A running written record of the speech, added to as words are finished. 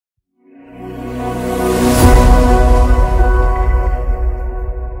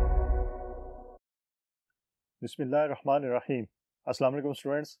बिस्मिल्लाहिर्रहमानिर्रहीम। अस्सलाम वालेकुम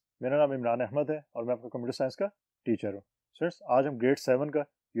स्टूडेंट्स, मेरा नाम इमरान अहमद है और मैं आपका कंप्यूटर साइंस का टीचर हूँ। स्टूडेंट्स, आज हम ग्रेड 7 का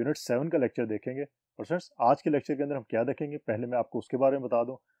यूनिट 7 का लेक्चर देखेंगे। और स्टूडेंट्स, आज के लेक्चर के अंदर हम क्या देखेंगे, पहले मैं आपको उसके बारे में बता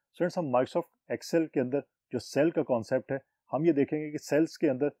दूँ। स्टूडेंट्स, हम माइक्रोसॉफ्ट एक्सेल के अंदर जो सेल का कॉन्सेप्ट है, हम ये देखेंगे कि सेल्स के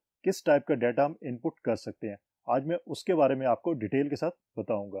अंदर किस टाइप का डाटा हम इनपुट कर सकते हैं। आज मैं उसके बारे में आपको डिटेल के साथ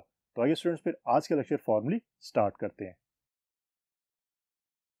बताऊँगा। तो आइए स्टूडेंट्स, फिर आज का लेक्चर फॉर्मली स्टार्ट करते हैं।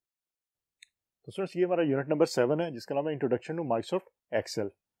 तो स्टूडेंट्स, ये हमारा यूनिट नंबर 7 है जिसका नाम है introduction to Microsoft Excel.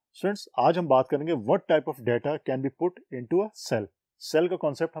 Students, आज हम बात करेंगे what type of data can be put into a cell. Cell का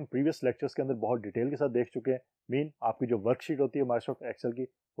कॉन्सेप्ट हम प्रीवियस लेक्चर्स के अंदर बहुत डिटेल के साथ देख चुके हैं। मीन आपकी जो वर्कशीट होती है माइक्रोसॉफ्ट एक्सेल की,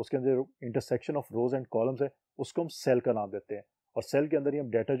 उसके अंदर intersection of rose and columns है, उसको हम सेल का नाम देते हैं। और सेल के अंदर ही हम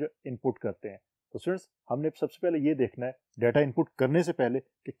डाटा जो इनपुट करते हैं। तो स्टूडेंट्स, हमने सबसे पहले ये देखना है डाटा इनपुट करने से पहले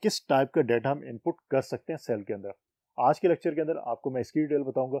कि किस टाइप का डाटा हम इनपुट कर सकते हैं सेल के अंदर। आज के लेक्चर के अंदर आपको मैं इसकी डिटेल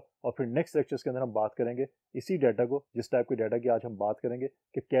बताऊंगा और फिर नेक्स्ट लेक्चर्स के अंदर हम बात करेंगे इसी डाटा को, जिस टाइप के डाटा की आज हम बात करेंगे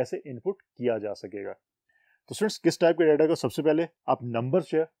कि कैसे इनपुट किया जा सकेगा। तो स्टूडेंट्स, किस टाइप के डाटा को सबसे पहले आप नंबर्स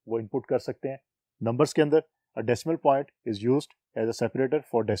जो है वो इनपुट कर सकते हैं। नंबर्स के अंदर a decimal point is used as a separator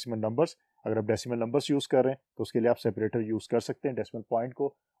for decimal numbers. अगर आप डेसिमल नंबर्स यूज कर रहे हैं तो उसके लिए आप सेपरेटर यूज कर सकते हैं डेसिमल पॉइंट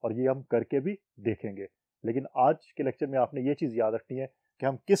को, और ये हम करके भी देखेंगे। लेकिन आज के लेक्चर में आपने ये चीज़ याद रखनी है कि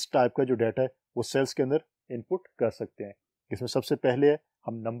हम किस टाइप का जो डाटा है वो सेल्स के अंदर इनपुट कर सकते हैं। इसमें सबसे पहले है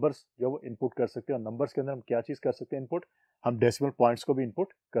हम नंबर्स जो वो इनपुट कर सकते हैं। और नंबर्स के अंदर हम क्या चीज़ कर सकते हैं इनपुट, हम डेसिमल पॉइंट्स को भी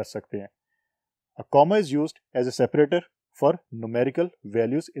इनपुट कर सकते हैं। A comma is used as a separator for numerical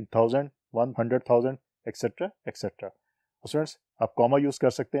values in 1000, 100,000, etc. etc. Students, आप कॉमा यूज कर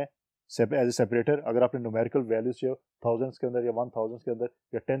सकते हैं एज ए सेपरेटर। अगर आपने न्यूमेरिकल वैल्यूज जो थाउजेंड्स के अंदर या 1000 के अंदर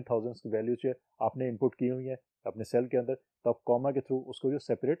या 10,000 की वैल्यूज जो आपने इनपुट की हुई है अपने सेल के अंदर, तो आप कॉमा के थ्रू उसको जो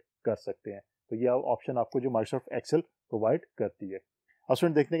सेपरेट कर सकते हैं। तो ये ऑप्शन आपको जो माइक्रोसॉफ्ट एक्सेल प्रोवाइड करती है। अब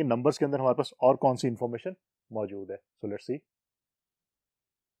स्टूडेंट, देखते हैं कि नंबर्स के अंदर हमारे पास और कौन सी इंफॉर्मेशन मौजूद है। So let's see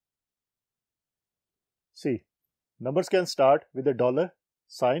numbers can start with a dollar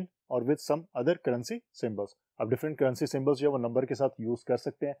sign or with some other currency symbols। अब डिफरेंट करेंसी सिंबल्स जो है वो नंबर के साथ यूज कर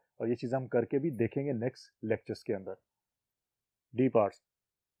सकते हैं, और ये चीज हम करके भी देखेंगे नेक्स्ट लेक्चर्स के अंदर। D parts,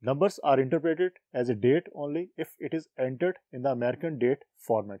 numbers are interpreted as a date only if it is entered in the American date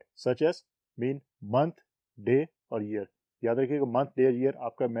format such as mean, month, day और year। याद रखिएगा मंथ, डे, ईयर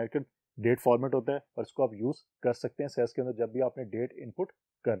आपका अमेरिकन डेट फॉर्मेट होता है और इसको आप यूज कर सकते हैं सेल्स के अंदर जब भी आपने डेट इनपुट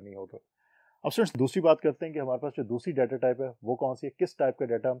करनी हो तो। अब स्टूडेंट्स, दूसरी बात करते हैं कि हमारे पास जो दूसरी डाटा टाइप है वो कौन सी है, किस टाइप का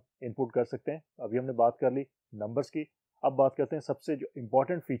डाटा हम इनपुट कर सकते हैं। अभी हमने बात कर ली नंबर्स की। अब बात करते हैं सबसे जो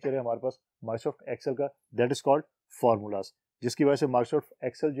इंपॉर्टेंट फीचर है हमारे पास माइक्रोसॉफ्ट एक्सेल का, दैट इज कॉल्ड फॉर्मूलाज, जिसकी वजह से माइक्रोसॉफ्ट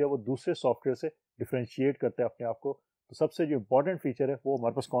एक्सेल जो है वो दूसरे सॉफ्टवेयर से डिफ्रेंशिएट करते हैं अपने आप को। तो सबसे जो इंपॉर्टेंट फीचर है वो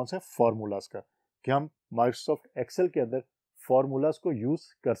हमारे पास कौन सा है, फॉर्मूलाज का, कि हम माइक्रोसॉफ्ट एक्सेल के अंदर फॉर्मूलाज को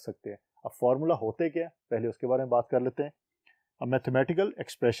यूज कर सकते हैं। अब फॉर्मूला होते क्या है, पहले उसके बारे में बात कर लेते हैं। A mathematical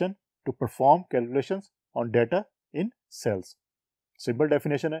expression to perform calculations on data in sales. Simple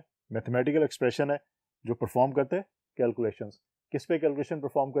definition है, मैथमेटिकल एक्सप्रेशन है जो परफॉर्म करते हैं कैलकुलेशंस। किस पे कैलकुलेशन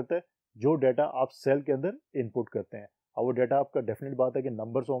परफॉर्म करते हैं, जो डाटा आप सेल के अंदर इनपुट करते हैं। अब वो डाटा आपका डेफिनेट बात है कि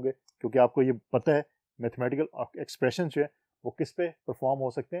नंबर्स होंगे, क्योंकि आपको ये पता है मैथमेटिकल एक्सप्रेशन जो है वो किस पे परफॉर्म हो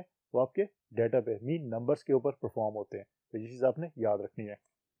सकते हैं, वो आपके डाटा पे मीन नंबर्स के ऊपर परफॉर्म होते हैं। तो ये चीज़ आपने याद रखनी है।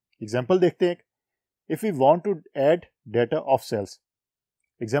 एग्जाम्पल देखते हैं। If you want to add data of sales,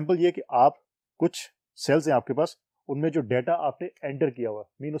 example ये कि आप कुछ सेल्स हैं आपके पास, उनमें जो डाटा आपने एंटर किया हुआ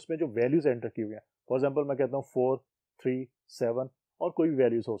मीन उसमें जो वैल्यूज एंटर की हुई हैं, फॉर एग्जाम्पल मैं कहता हूँ 4, 3, 7 और कोई भी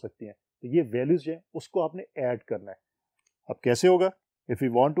वैल्यूज हो सकती हैं। तो ये वैल्यूज जो है उसको आपने ऐड करना है। अब कैसे होगा, if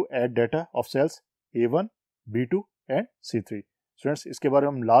you want to add data of sales A1, B2 and C3। Students, इसके बारे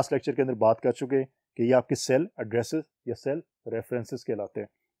में हम लास्ट लेक्चर के अंदर बात कर चुके हैं कि ये आपके सेल एड्रेसेस या सेल रेफरेंसेस कहलाते हैं।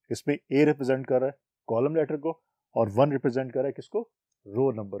 इसमें A रिप्रेजेंट कर रहा है कॉलम लेटर को और 1 रिप्रेजेंट कर रहा है किसको,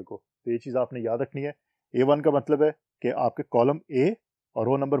 रो नंबर को। तो ये चीज़ आपने याद रखनी है। A1 का मतलब है कि आपके कॉलम A और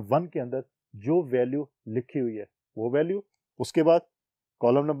रो नंबर 1 के अंदर जो वैल्यू लिखी हुई है वो वैल्यू, उसके बाद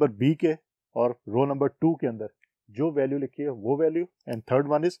कॉलम नंबर B के और रो नंबर 2 के अंदर जो वैल्यू लिखी है वो value, and third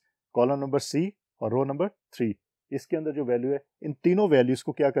one is column number C और रो नंबर 3, इसके अंदर जो वैल्यू है, इन तीनों वैल्यूज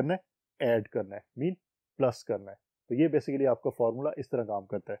को क्या करना है, ऐड करना है, मीन प्लस करना है। तो ये बेसिकली आपका फॉर्मूला इस तरह काम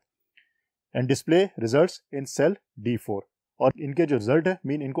करता है। And display results in cell D4, और इनके जो रिजल्ट है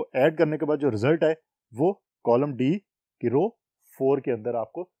मीन इनको ऐड करने के बाद जो रिजल्ट है वो कॉलम D की रो 4 के अंदर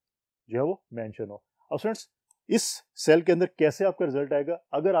आपको जो है वो मेंशन हो। अब स्टूडेंट्स, इस सेल के अंदर कैसे आपका रिजल्ट आएगा,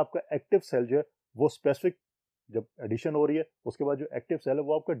 अगर आपका एक्टिव सेल जो है वो स्पेसिफिक जब एडिशन हो रही है उसके बाद जो एक्टिव सेल है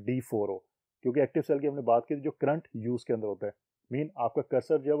वो आपका D4 हो, क्योंकि एक्टिव सेल की हमने बात की थी जो करंट यूज के अंदर होता है, मीन आपका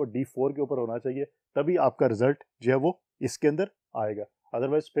कर्सर जो है वो D4 के ऊपर होना चाहिए, तभी आपका रिजल्ट जो है वो इसके अंदर आएगा।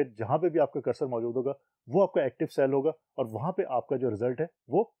 अदरवाइज फिर जहाँ पे भी आपका कर्सर मौजूद होगा वो आपका एक्टिव सेल होगा और वहाँ पे आपका जो रिजल्ट है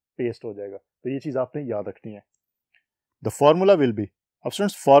वो पेस्ट हो जाएगा। तो ये चीज़ आपने याद रखनी है। द फॉर्मूला विल बी, अब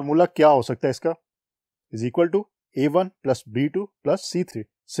स्टूडेंट्स फॉर्मूला क्या हो सकता है इसका, is equal to A1 plus B2 plus C3।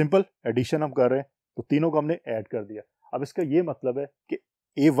 Simple addition हम कर रहे हैं तो तीनों को हमने ऐड कर दिया। अब इसका ये मतलब है कि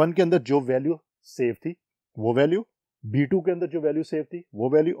A1 के अंदर जो वैल्यू सेव थी वो वैल्यू, B2 के अंदर जो वैल्यू सेव थी वो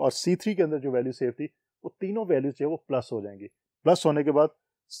वैल्यू और C3 के अंदर जो वैल्यू सेव थी वो तीनों वैल्यूज जो है वो प्लस हो जाएंगी। प्लस होने के बाद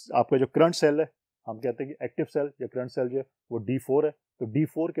आपका जो करंट सेल है, हम कहते हैं कि एक्टिव सेल या करंट सेल जो है वो D4 है, तो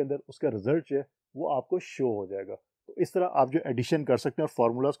D4 के अंदर उसका रिजल्ट जो है वो आपको शो हो जाएगा। तो इस तरह आप जो एडिशन कर सकते हैं और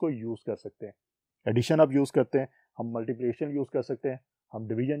फॉर्मूलाज को यूज कर सकते हैं। एडिशन आप यूज करते हैं, हम मल्टीप्लिकेशन यूज कर सकते हैं, हम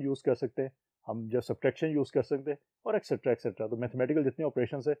डिवीजन यूज कर सकते हैं, हम जो सब्ट्रैक्शन यूज कर सकते हैं और एक्सेट्रा एक्सेट्रा। तो मैथमेटिकल जितने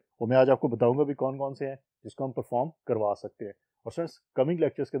ऑपरेशंस है वो मैं आज आपको बताऊंगा भी कौन कौन से हैं जिसको हम परफॉर्म करवा सकते हैं। और फ्रेंड्स कमिंग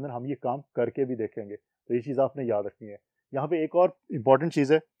लेक्चर्स के अंदर हम ये काम करके भी देखेंगे, तो ये चीज़ आपने याद रखनी है। यहाँ पे एक और इम्पॉर्टेंट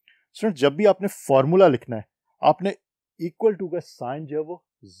चीज़ है स्टूडेंट, जब भी आपने फॉर्मूला लिखना है आपने इक्वल टू का साइन जो है वो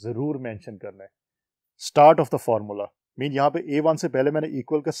जरूर मेंशन करना है start of the formula. Mean यहाँ पे A1 से पहले मैंने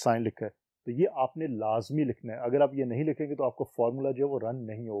इक्वल का साइन लिखा है तो ये आपने लाजमी लिखना है। अगर आप ये नहीं लिखेंगे तो आपका फॉर्मूला जो है वो रन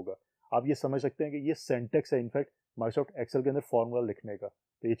नहीं होगा। आप ये समझ सकते हैं कि ये सेंटेक्स है इनफैक्ट माइक्रोसॉफ्ट एक्सेल के अंदर फॉर्मूला लिखने का।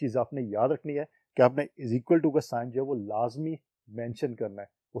 तो ये चीज़ आपने याद रखनी है कि आपने इज इक्वल टू का साइन जो है वो लाजमी मेंशन करना है,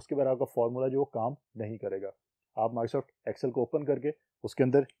 उसके बाद आपका फॉर्मूला जो वो काम नहीं करेगा। आप माइक्रोसॉफ्ट एक्सेल को ओपन करके उसके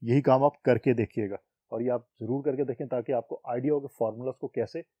अंदर यही काम आप करके देखिएगा और ये आप ज़रूर करके देखें ताकि आपको आइडिया हो कि फॉर्मूलाज को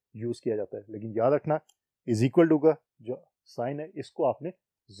कैसे यूज़ किया जाता है। लेकिन याद रखना इज इक्वल टू का जो साइन है इसको आपने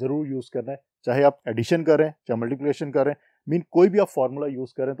ज़रूर यूज़ करना है, चाहे आप एडिशन करें चाहे मल्टीप्लिकेशन करें, मीन कोई भी आप फॉर्मूला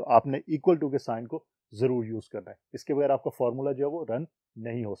यूज़ करें तो आपने इक्वल टू के साइन को ज़रूर यूज़ करना है। इसके बगैर आपका फॉर्मूला जो है वो रन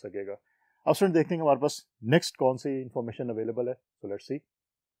नहीं हो सकेगा। अब स्टूडेंट देखते हैं हमारे पास नेक्स्ट कौन सी इंफॉर्मेशन अवेलेबल है। So let's see.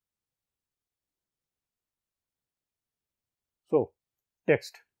 So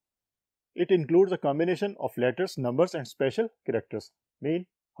text, it includes a combination of letters, numbers and special characters. Mean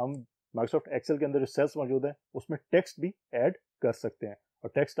हम माइक्रोसॉफ्ट एक्सेल के अंदर जो सेल्स मौजूद है उसमें टेक्स्ट भी ऐड कर सकते हैं और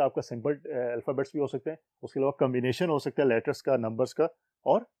टेक्स्ट आपका सिंपल अल्फ़ाबेट्स भी हो सकते हैं, उसके अलावा कॉम्बिनेशन हो सकता है लेटर्स का, नंबर्स का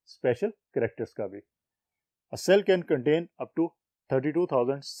और स्पेशल कैरेक्टर्स का भी। अ cell can contain up to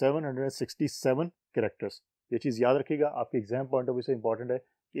 32,767 characters. ये चीज़ याद रखिएगा, आपके एग्जाम पॉइंट ऑफ व्यू से इंपॉर्टेंट है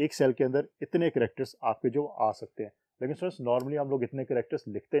कि एक सेल के अंदर इतने कैरेक्टर्स आपके जो आ सकते हैं। लेकिन स्टूडेंट्स नॉर्मली हम लोग इतने कैरेक्टर्स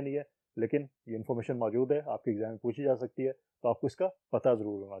लिखते नहीं है, लेकिन ये इन्फॉर्मेशन मौजूद है, आपके एग्जाम में पूछी जा सकती है, तो आपको इसका पता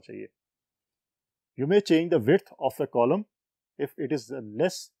ज़रूर होना चाहिए। You may change the width of the column if it is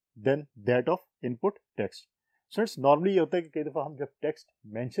less than that of input text. Students normally ये होता है कि कई दफ़ा हम जब टेक्स्ट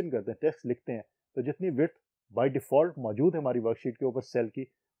मेंशन करते हैं, टेक्स्ट लिखते हैं, तो जितनी विड्थ बाय डिफ़ॉल्ट मौजूद है हमारी वर्कशीट के ऊपर सेल की,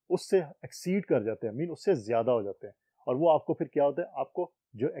 उससे एक्सीड कर जाते हैं, मीन उससे ज़्यादा हो जाते हैं। और वो आपको फिर क्या होता है, आपको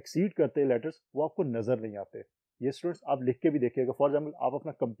जो एक्सीड करते हैं लेटर्स वो आपको नज़र नहीं आते। ये स्टूडेंट्स आप लिख के भी देखिएगा। फॉर एग्जाम्पल आप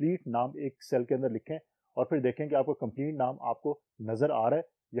अपना कंप्लीट नाम एक सेल के अंदर लिखें और फिर देखें कि आपका कंप्लीट नाम आपको नज़र आ रहा है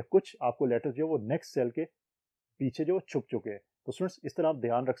या कुछ आपको लेटर्स जो वो नेक्स्ट सेल के पीछे जो छुप चुके हैं। तो स्टूडेंट्स इस तरह आप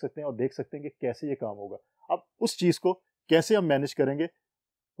ध्यान रख सकते हैं और देख सकते हैं कि कैसे ये काम होगा। अब उस चीज़ को कैसे हम मैनेज करेंगे,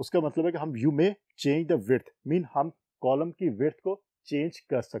 उसका मतलब है कि हम यू में चेंज द विड्थ, मीन हम कॉलम की विड्थ को चेंज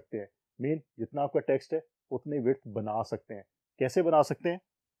कर सकते हैं। मीन जितना आपका टेक्स्ट है उतनी विड्थ बना सकते हैं। कैसे बना सकते हैं?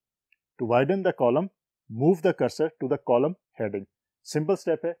 To widen the column move the cursor to the column heading. Simple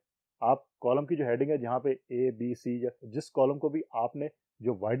step है, आप कॉलम की जो हेडिंग है जहाँ पे A B C या जिस कॉलम को भी आपने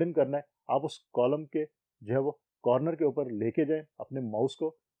जो वाइडन करना है, आप उस कॉलम के जो है वो कॉर्नर के ऊपर लेके जाएं अपने माउस को,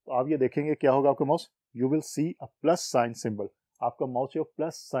 तो आप ये देखेंगे क्या होगा आपका mouse, you will see a plus sign symbol. आपका माउस जो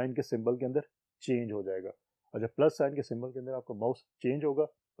प्लस साइन के सिंबल के अंदर चेंज हो जाएगा और जब प्लस साइन के सिंबल के अंदर आपका माउस चेंज होगा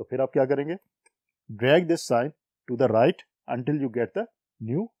तो फिर आप क्या करेंगे, drag this sign to the right until you get the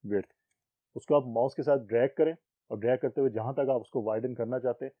new width. उसको आप माउस के साथ ड्रैग करें और ड्रैग करते हुए जहां तक आप उसको वाइडन करना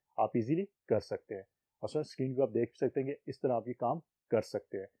चाहते हैं आप इजीली कर सकते हैं। और स्टूडेंट्स स्क्रीन पे आप देख सकते हैं कि इस तरह आप ये काम कर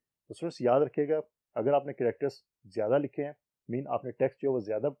सकते हैं। तो स्टूडेंट्स याद रखिएगा, अगर आपने कैरेक्टर्स ज़्यादा लिखे हैं, मीन आपने टेक्स्ट जो वो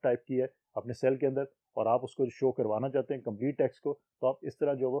ज़्यादा टाइप की है अपने सेल के अंदर और आप उसको शो करवाना चाहते हैं कंप्लीट टेक्स्ट को, तो आप इस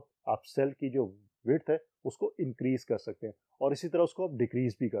तरह जो वो आप सेल की जो विड्थ है उसको इंक्रीज कर सकते हैं और इसी तरह उसको आप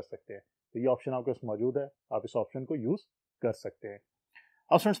डिक्रीज भी कर सकते हैं। तो ये ऑप्शन आपके पास मौजूद है, आप इस ऑप्शन को यूज़ कर सकते हैं।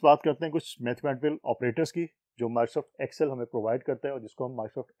 अब स्टूडेंट्स बात करते हैं कुछ मैथमेटिकल ऑपरेटर्स की जो माइक्रोसॉफ्ट एक्सेल हमें प्रोवाइड करता है और जिसको हम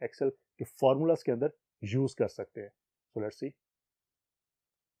माइक्रोसॉफ्ट एक्सेल के फॉर्मूलाज के अंदर यूज कर सकते हैं। So let's see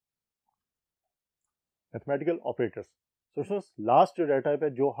mathematical operators. So students last जो डाटा टाइप है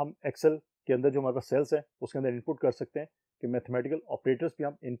जो हम एक्सेल के अंदर जो हमारे पास सेल्स है उसके अंदर इनपुट कर सकते हैं कि मैथमेटिकल ऑपरेटर्स भी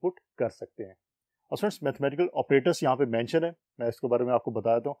हम इनपुट कर सकते हैं। और स्टूडेंट्स मैथमेटिकल ऑपरेटर्स यहाँ पे मेंशन है, मैं इसके बारे में आपको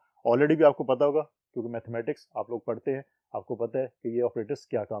बता देता हूँ। ऑलरेडी भी आपको पता होगा क्योंकि मैथमेटिक्स आप लोग पढ़ते हैं आपको पता है कि ये ऑपरेटर्स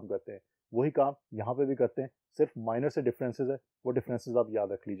क्या काम करते हैं, वही काम यहाँ पे भी करते हैं, सिर्फ माइनर से डिफरेंसेस है, वो डिफरेंसेस आप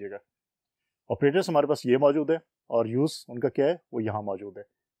याद रख लीजिएगा। ऑपरेटर्स हमारे पास ये मौजूद है और यूज उनका क्या है वो यहाँ मौजूद है।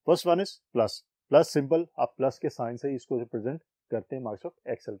 First one is plus. Plus simple, आप प्लस के साइन से इसको रिप्रेजेंट करते हैं माइक्रोसॉफ्ट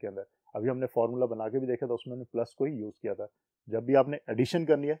एक्सेल के अंदर। अभी हमने फॉर्मूला बना के भी देखा था, उसमें हमने प्लस को ही यूज किया था। जब भी आपने एडिशन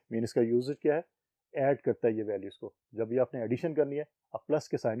करनी है, मीन इसका यूज क्या है, ऐड करता है ये वैल्यूज को। जब भी आपने एडिशन करनी है, आप प्लस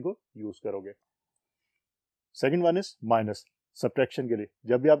के साइन को यूज करोगे। Second one is minus, subtraction के लिए।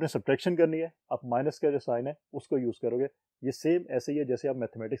 जब भी आपने सब्ट्रैक्शन करनी है, आप माइनस का जो साइन है उसको यूज करोगे। ये सेम ऐसे ही है जैसे आप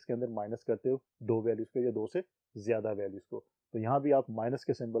मैथमेटिक्स के अंदर माइनस करते हो दो वैल्यूज को या दो से ज्यादा वैल्यूज को, तो यहाँ भी आप माइनस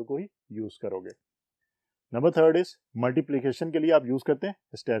के सिंबल को ही यूज करोगे। नंबर थर्ड इज मल्टीप्लीकेशन के लिए आप यूज करते हैं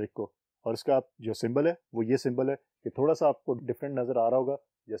हिस्टेरिक को, और इसका आप जो सिंबल है वो ये सिंबल है कि थोड़ा सा आपको डिफरेंट नजर आ रहा होगा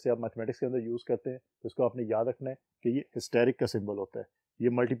जैसे आप मैथमेटिक्स के अंदर यूज करते हैं, तो इसको आपने याद रखना है कि ये हिस्टेरिक का सिंबल होता है। ये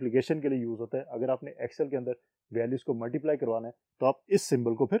मल्टीप्लीकेशन के लिए यूज होता है। अगर आपने एक्सेल के अंदर वैल्यूज को मल्टीप्लाई करवाना है तो आप इस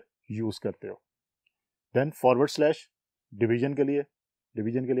सिंबल को फिर यूज करते हो। देन फॉरवर्ड स्लैश, डिवीजन के लिए।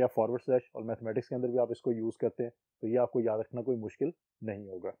 डिवीजन के लिए आप फॉरवर्ड स्लैश, और मैथमेटिक्स के अंदर भी आप इसको यूज करते हैं, तो ये आपको याद रखना कोई मुश्किल नहीं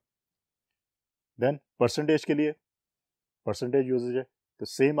होगा। देन परसेंटेज के लिए, परसेंटेज यूजेज है, तो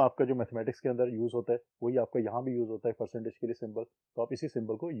सेम आपका जो मैथमेटिक्स के अंदर यूज होता है वही आपका यहाँ भी यूज होता है परसेंटेज के लिए सिंबल, तो आप इसी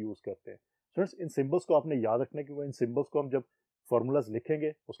सिंबल को यूज करते हैं। स्टूडेंट्स, इन सिंबल्स को आपने याद रखना है क्योंकि इन सिंबल्स को हम जब फॉर्मूलाज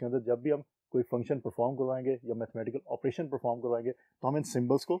लिखेंगे उसके अंदर जब भी हम कोई फंक्शन परफॉर्म करवाएंगे या मैथमेटिकल ऑपरेशन परफॉर्म करवाएंगे तो हम इन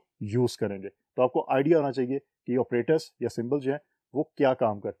सिंबल्स को यूज करेंगे। तो आपको आइडिया होना चाहिए कि ऑपरेटर्स या सिंबल जो हैं वो क्या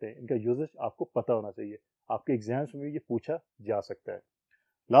काम करते हैं, इनका यूजेज आपको पता होना चाहिए। आपके एग्जाम्स में भी ये पूछा जा सकता है।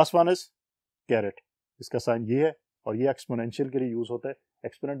 Last one is carat. इसका साइन ये है और ये एक्सपोनेंशियल के लिए यूज होता है।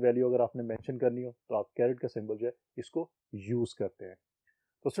 एक्सपोनेंट वैल्यू अगर आपने मेंशन करनी हो तो आप कैरेट का सिंबल जो है इसको यूज करते हैं।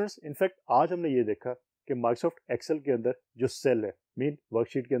 तो स्टूडेंट्स, इनफैक्ट आज हमने ये देखा कि माइक्रोसॉफ्ट एक्सेल के अंदर जो सेल है, मीन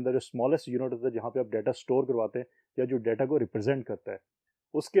वर्कशीट के अंदर जो स्मॉलेस्ट यूनिट होता है जहाँ पे आप डाटा स्टोर करवाते हैं या जो डाटा को रिप्रेजेंट करता है,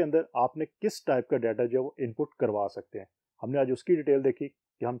 उसके अंदर आपने किस टाइप का डाटा जो है वो इनपुट करवा सकते हैं। हमने आज उसकी डिटेल देखी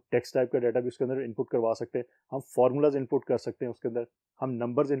कि हम टेक्स्ट टाइप का डाटा भी उसके अंदर इनपुट करवा सकते हैं, हम फॉर्मूलाज इनपुट कर सकते हैं उसके अंदर, हम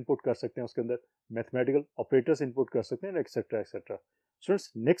नंबर्स इनपुट कर सकते हैं उसके अंदर, मैथमेटिकल ऑपरेटर्स इनपुट कर सकते हैं, etcetera etcetera.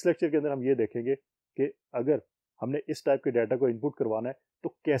 Students, next lecture के अंदर हम ये देखेंगे कि अगर हमने इस टाइप के डाटा को इनपुट करवाना है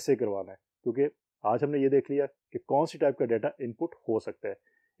तो कैसे करवाना है, क्योंकि आज हमने ये देख लिया कि कौन सी टाइप का डाटा इनपुट हो सकता है।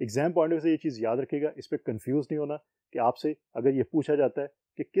 एग्जाम पॉइंट ऑफ व्यू से ये चीज़ याद रखिएगा, इस पर कंफ्यूज नहीं होना कि आपसे अगर ये पूछा जाता है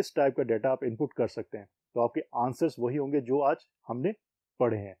कि किस टाइप का डाटा आप इनपुट कर सकते हैं तो आपके आंसर्स वही होंगे जो आज हमने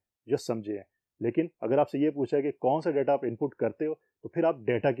पढ़े हैं, जो समझे हैं। लेकिन अगर आपसे ये पूछा है कि कौन सा डाटा आप इनपुट करते हो तो फिर आप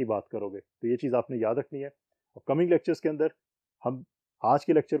डाटा की बात करोगे, तो ये चीज़ आपने याद रखनी है। और कमिंग लेक्चर्स के अंदर हम आज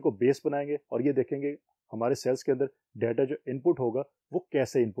के लेक्चर को बेस बनाएंगे और ये देखेंगे हमारे सेल्स के अंदर डाटा जो इनपुट होगा वो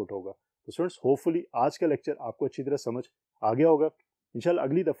कैसे इनपुट होगा। तो स्टूडेंट्स, होपफुली आज का लेक्चर आपको अच्छी तरह समझ आ गया होगा। इंशाल्लाह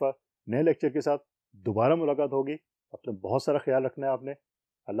अगली दफ़ा नए लेक्चर के साथ दोबारा मुलाकात होगी। अपना बहुत सारा ख्याल रखना है आपने।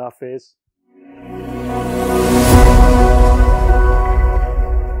 अल्लाह हाफिज़।